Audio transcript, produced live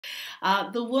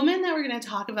The woman that we're going to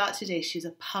talk about today, she's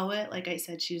a poet. Like I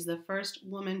said, she's the first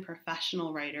woman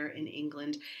professional writer in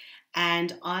England.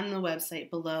 And on the website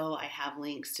below, I have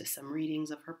links to some readings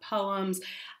of her poems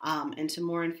and to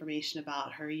more information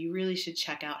about her. You really should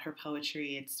check out her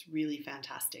poetry. It's really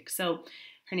fantastic. So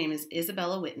her name is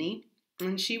Isabella Whitney,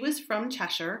 and she was from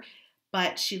Cheshire,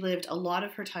 but she lived a lot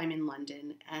of her time in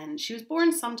London, and she was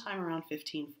born sometime around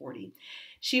 1540.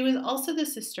 She was also the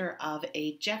sister of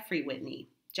a Geoffrey Whitney.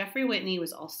 Geoffrey Whitney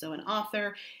was also an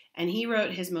author, and he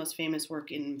wrote his most famous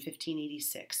work in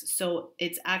 1586. So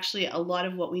it's actually a lot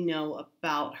of what we know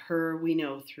about her, we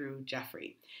know through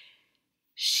Geoffrey.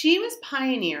 She was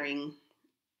pioneering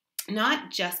not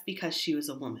just because she was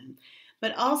a woman,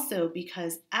 but also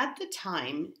because at the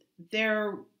time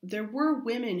there were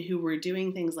women who were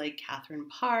doing things like Catherine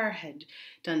Parr had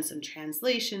done some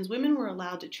translations. Women were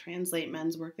allowed to translate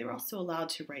men's work. They were also allowed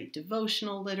to write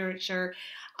devotional literature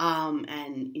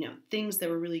and things that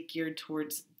were really geared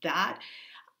towards that.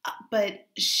 But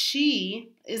she,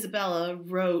 Isabella,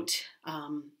 wrote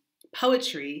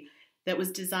poetry that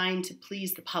was designed to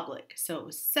please the public. So it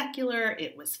was secular,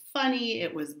 it was funny,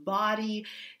 it was bawdy.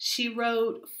 She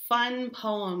wrote fun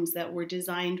poems that were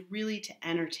designed really to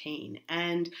entertain.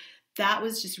 And that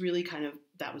was just really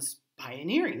that was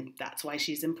pioneering. That's why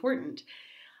she's important.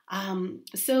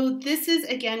 So this is,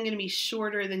 again, going to be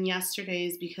shorter than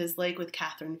yesterday's because, like with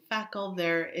Catherine Fenkel,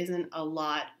 there isn't a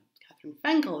lot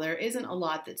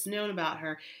that's known about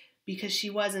her because she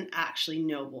wasn't actually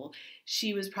noble.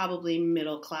 She was probably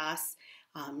middle class.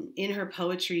 In her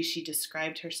poetry, she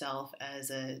described herself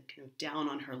as a kind of down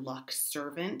on her luck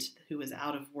servant who was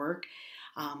out of work.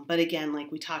 But again,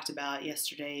 like we talked about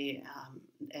yesterday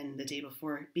and the day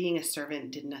before, being a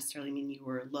servant didn't necessarily mean you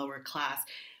were lower class.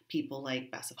 People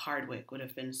like Bess of Hardwick would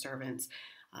have been servants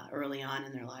early on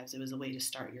in their lives. It was a way to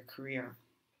start your career.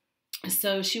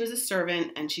 So she was a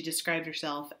servant, and she described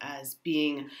herself as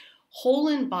being whole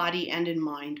in body and in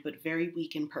mind, but very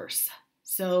weak in purse.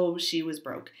 So she was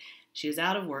broke. She was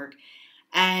out of work,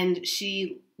 and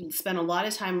she spent a lot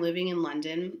of time living in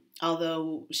London,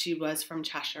 although she was from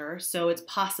Cheshire. So it's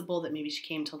possible that maybe she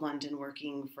came to London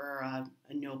working for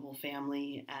a noble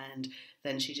family, and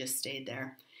then she just stayed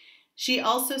there. She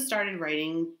also started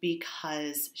writing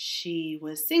because she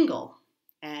was single,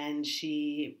 and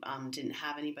she didn't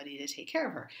have anybody to take care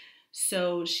of her.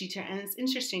 So and it's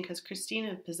interesting because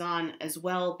Christina of Pizan as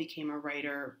well became a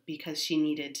writer because she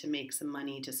needed to make some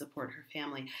money to support her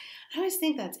family. I always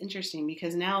think that's interesting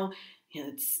because now,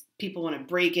 people want to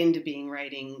break into being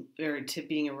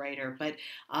a writer, but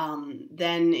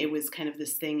then it was kind of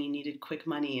this thing, you needed quick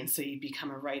money, and so you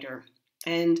become a writer.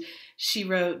 And she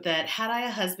wrote that, had I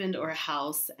a husband or a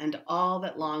house, and all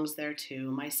that longs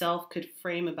thereto, myself could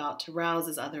frame about to rouse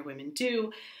as other women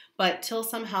do, but till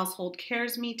some household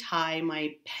cares me tie,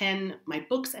 my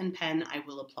books and pen I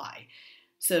will apply.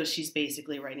 So she's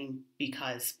basically writing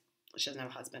because she doesn't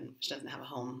have a husband, she doesn't have a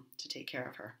home to take care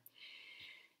of her.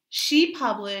 She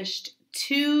published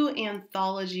 2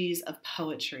 anthologies of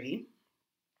poetry.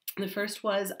 The first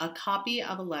was a copy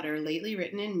of a letter lately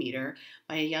written in meter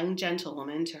by a young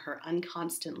gentlewoman to her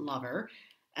unconstant lover,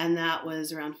 and that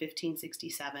was around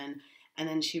 1567. And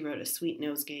then she wrote A Sweet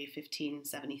Nosegay,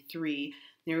 1573.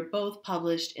 They were both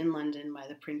published in London by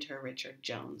the printer Richard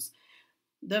Jones.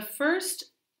 The first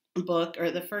book,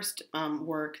 or the first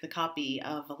work, the copy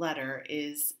of a letter,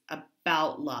 is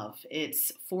about love.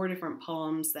 It's 4 different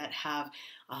poems that have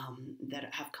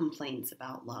complaints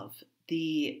about love.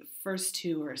 The first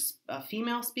 2 are a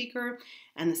female speaker,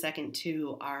 and the second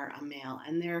 2 are a male,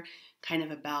 and they're kind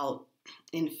of about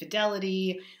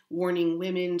infidelity, warning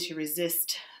women to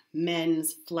resist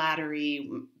men's flattery,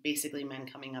 basically men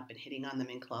coming up and hitting on them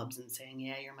in clubs and saying,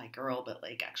 yeah, you're my girl, but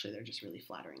actually they're just really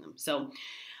flattering them. So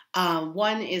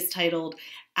one is titled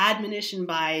Admonition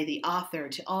by the Author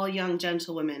to all young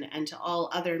gentlewomen and to all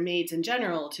other maids in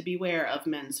general to beware of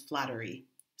men's flattery.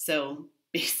 So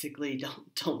basically,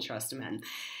 don't trust men.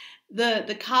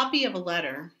 The copy of a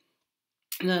letter,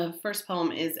 the first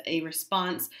poem is a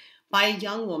response by a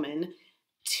young woman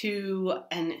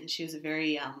and she was a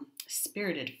very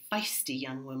spirited, feisty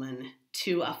young woman,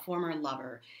 to a former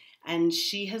lover. And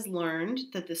she has learned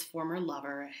that this former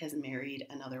lover has married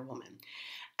another woman.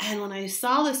 And when I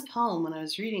saw this poem, when I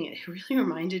was reading it, it really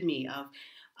reminded me of,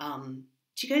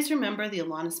 do you guys remember the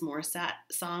Alanis Morissette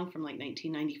song from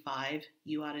 1995,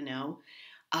 You Ought to Know?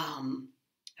 I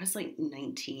was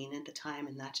 19 at the time,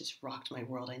 and that just rocked my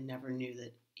world. I never knew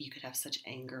that you could have such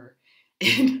anger,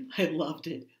 and I loved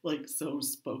it. So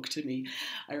spoke to me.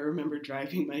 I remember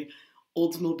driving my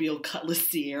Oldsmobile Cutlass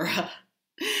Sierra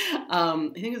I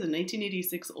think it was a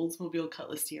 1986 Oldsmobile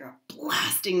Cutlass Sierra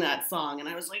blasting that song. And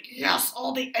I was like, yes,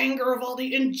 all the anger of all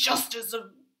the injustice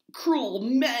of cruel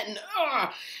men.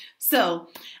 Ugh. So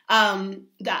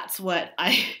that's what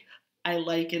I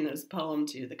liken this poem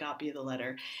to, the copy of the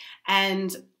letter.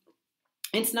 And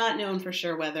it's not known for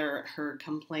sure whether her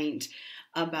complaint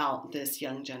about this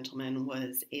young gentleman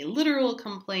was a literal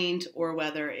complaint or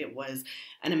whether it was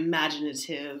an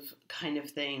imaginative kind of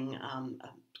thing,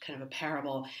 kind of a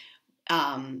parable.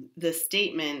 The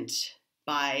statement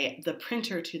by the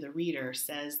printer to the reader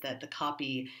says that the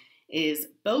copy is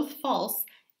both false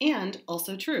and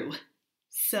also true.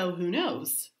 So who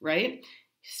knows, right?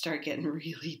 You start getting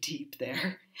really deep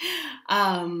there.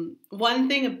 One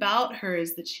thing about her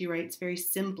is that she writes very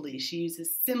simply. She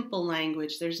uses simple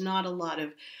language. There's not a lot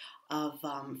of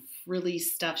frilly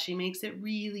stuff. She makes it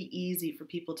really easy for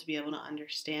people to be able to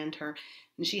understand her.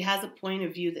 And she has a point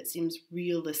of view that seems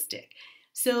realistic.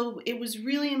 So it was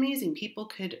really amazing. People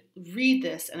could read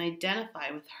this and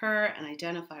identify with her and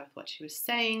identify with what she was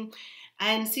saying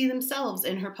and see themselves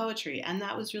in her poetry. And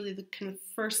that was really the kind of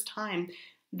first time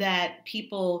that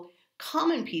people,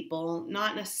 common people,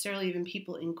 not necessarily even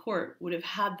people in court, would have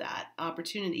had that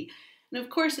opportunity. And of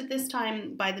course, at this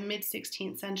time, by the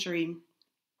mid-16th century,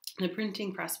 the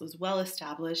printing press was well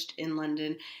established in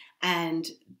London, and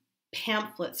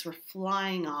pamphlets were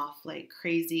flying off like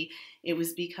crazy. It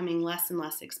was becoming less and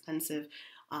less expensive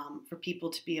for people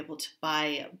to be able to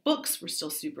buy. Books were still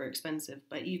super expensive,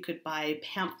 but you could buy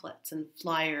pamphlets and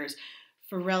flyers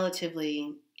for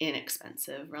relatively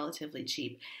inexpensive, relatively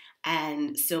cheap.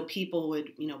 And so people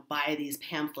would, buy these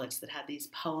pamphlets that had these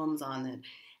poems on it.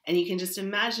 And you can just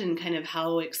imagine kind of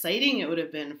how exciting it would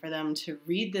have been for them to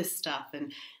read this stuff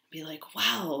and be like,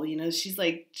 wow, she's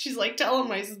like telling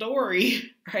my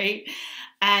story, right?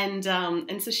 And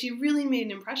so she really made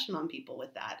an impression on people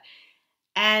with that.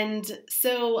 And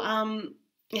so,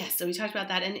 so we talked about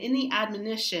that. And in the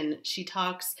admonition, she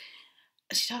talks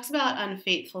about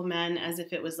unfaithful men as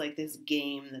if it was like this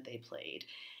game that they played.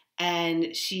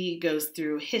 And she goes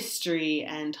through history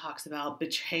and talks about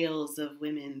betrayals of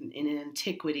women in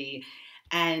antiquity.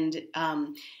 And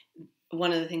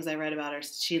one of the things I read about her,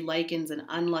 she likens an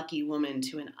unlucky woman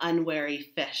to an unwary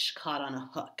fish caught on a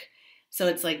hook. So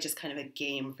it's like just kind of a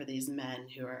game for these men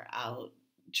who are out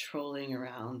trolling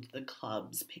around the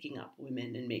clubs, picking up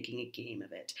women and making a game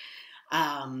of it.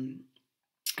 And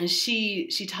she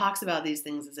talks about these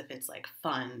things as if it's like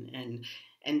fun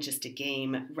and just a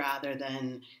game rather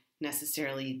than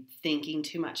necessarily thinking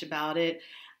too much about it.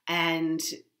 And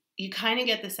you kind of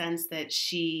get the sense that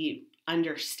she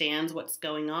understands what's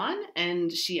going on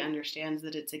and she understands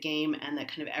that it's a game and that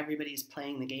kind of everybody's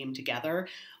playing the game together,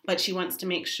 but she wants to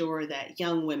make sure that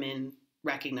young women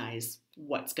recognize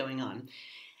what's going on.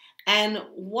 And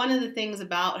one of the things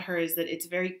about her is that it's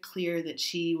very clear that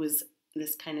she was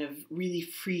this kind of really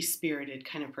free-spirited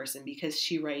kind of person because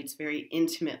she writes very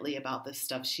intimately about this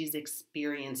stuff. She's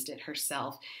experienced it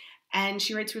herself, and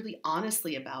she writes really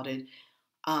honestly about it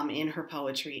in her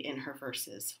poetry, in her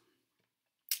verses.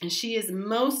 And she is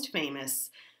most famous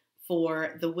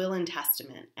for the Will and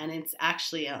Testament, and it's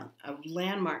actually a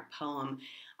landmark poem,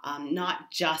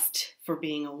 not just for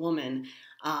being a woman,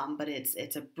 but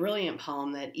it's a brilliant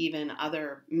poem that even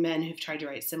other men who've tried to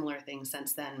write similar things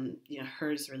since then,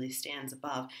 hers really stands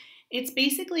above. It's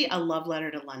basically a love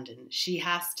letter to London. She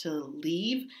has to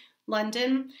leave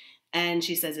London, and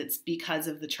she says it's because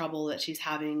of the trouble that she's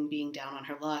having being down on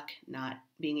her luck, not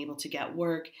being able to get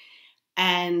work.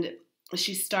 And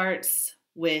she starts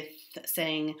with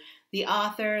saying, "The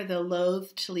author, though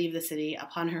loath to leave the city,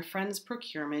 upon her friend's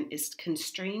procurement is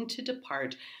constrained to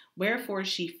depart, wherefore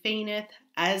she feigneth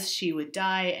as she would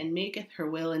die, and maketh her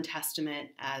will and testament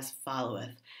as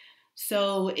followeth."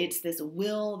 So it's this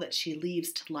will that she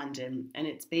leaves to London, and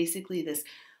it's basically this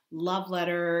love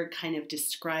letter kind of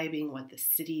describing what the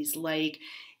city's like.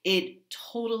 It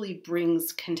totally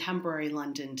brings contemporary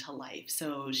London to life.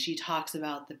 So she talks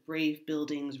about the brave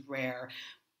buildings rare,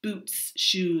 boots,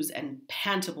 shoes, and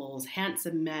pantables,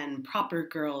 handsome men, proper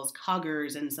girls,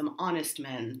 coggers, and some honest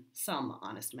men,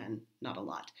 not a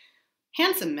lot.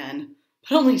 Handsome men,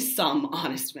 but only some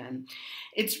honest men.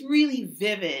 It's really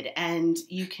vivid, and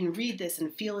you can read this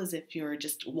and feel as if you're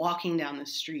just walking down the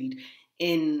street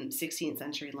in 16th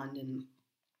century London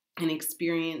and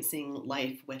experiencing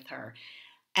life with her.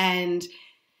 And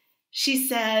she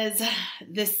says,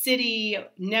 "The city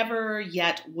never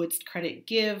yet wouldst credit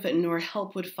give, nor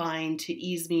help would find to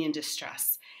ease me in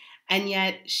distress." And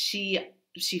yet she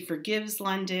forgives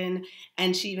London,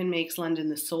 and she even makes London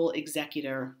the sole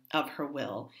executor of her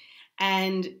will.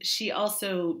 And she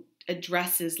also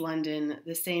addresses London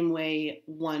the same way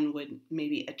one would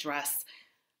maybe address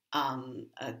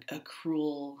a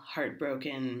cruel,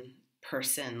 heartbroken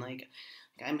person. Like,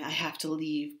 I have to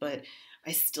leave, but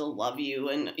I still love you,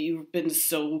 and you've been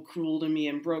so cruel to me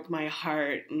and broke my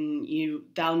heart, and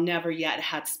thou never yet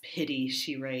hadst pity,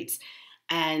 she writes.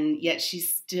 And yet she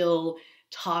still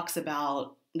talks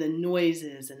about the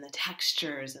noises and the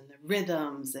textures and the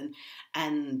rhythms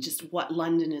and just what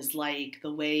London is like,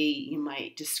 the way you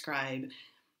might describe,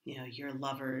 your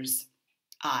lover's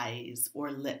eyes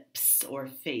or lips or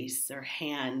face or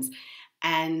hands.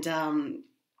 And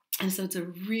so it's a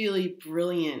really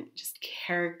brilliant, just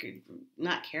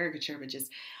not caricature, but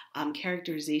just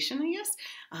characterization, I guess.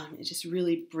 It just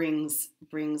really brings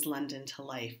London to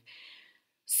life.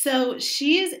 So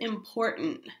she is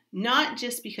important, not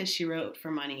just because she wrote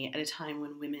for money at a time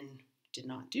when women did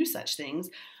not do such things,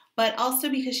 but also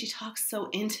because she talks so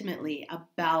intimately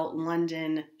about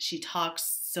London. She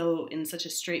talks in such a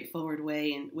straightforward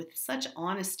way and with such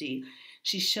honesty.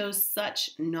 She shows such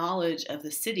knowledge of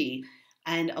the city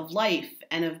and of life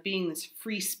and of being this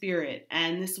free spirit.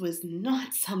 And this was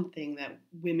not something that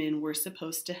women were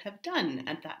supposed to have done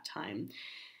at that time.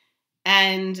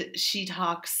 And she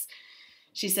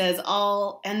says,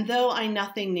 and though I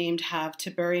nothing named have to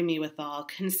bury me withal,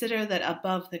 consider that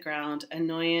above the ground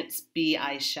annoyance be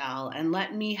I shall, and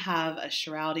let me have a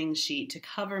shrouding sheet to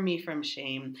cover me from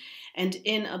shame, and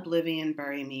in oblivion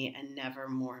bury me, and never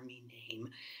more me name.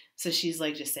 So she's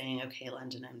like just saying, okay,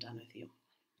 London, I'm done with you.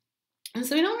 And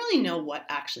so we don't really know what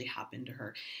actually happened to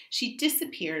her. She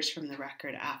disappears from the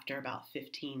record after about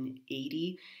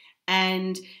 1580,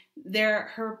 and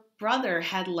her brother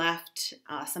had left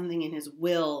something in his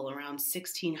will around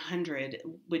 1600,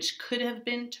 which could have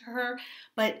been to her,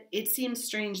 but it seems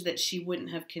strange that she wouldn't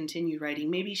have continued writing.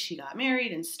 Maybe she got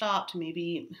married and stopped,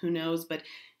 maybe, who knows, but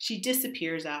she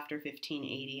disappears after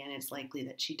 1580, and it's likely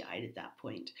that she died at that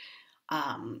point.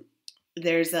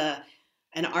 There's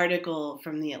an article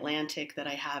from the Atlantic that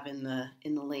I have in the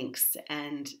links,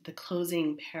 and the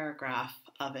closing paragraph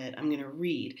of it I'm going to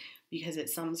read because it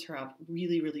sums her up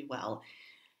really, really well.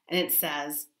 And it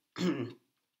says,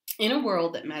 in a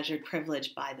world that measured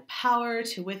privilege by the power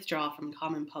to withdraw from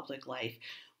common public life,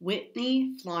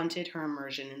 Whitney flaunted her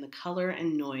immersion in the color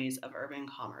and noise of urban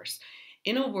commerce.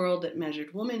 In a world that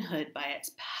measured womanhood by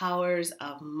its powers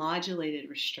of modulated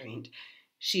restraint,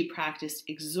 she practiced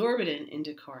exorbitant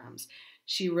indecorums.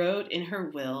 She wrote in her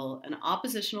will an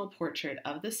oppositional portrait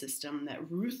of the system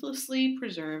that ruthlessly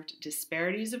preserved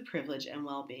disparities of privilege and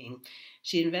well-being.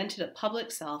 She invented a public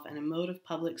self and a mode of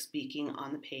public speaking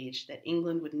on the page that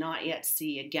England would not yet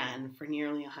see again for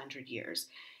nearly 100 years.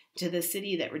 To the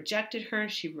city that rejected her,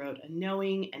 she wrote a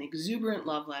knowing and exuberant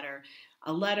love letter,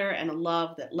 a letter and a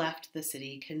love that left the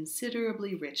city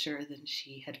considerably richer than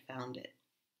she had found it.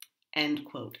 End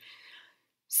quote.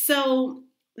 So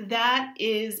that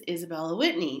is Isabella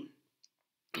Whitney.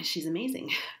 She's amazing.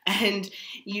 And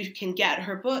you can get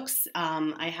her books.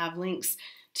 I have links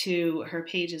to her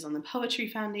pages on the Poetry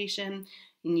Foundation,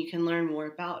 and you can learn more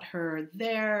about her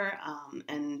there.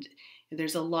 And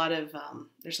there's a lot of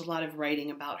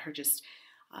writing about her, just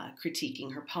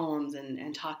critiquing her poems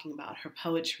and talking about her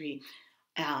poetry.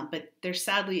 But there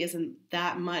sadly isn't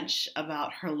that much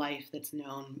about her life that's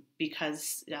known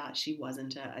because she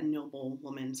wasn't a noble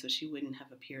woman, so she wouldn't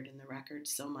have appeared in the records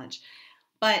so much.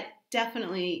 But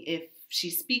definitely, if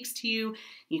she speaks to you,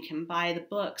 you can buy the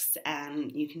books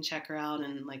and you can check her out.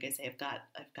 And like I say, I've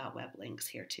got web links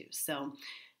here too, so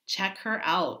check her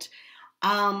out.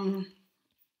 I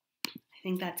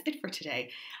think that's it for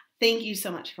today. Thank you so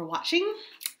much for watching.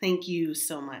 Thank you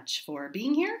so much for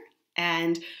being here.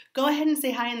 And go ahead and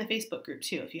say hi in the Facebook group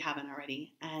too if you haven't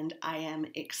already. And I am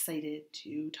excited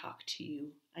to talk to you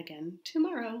again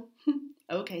tomorrow.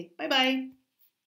 Okay, bye-bye.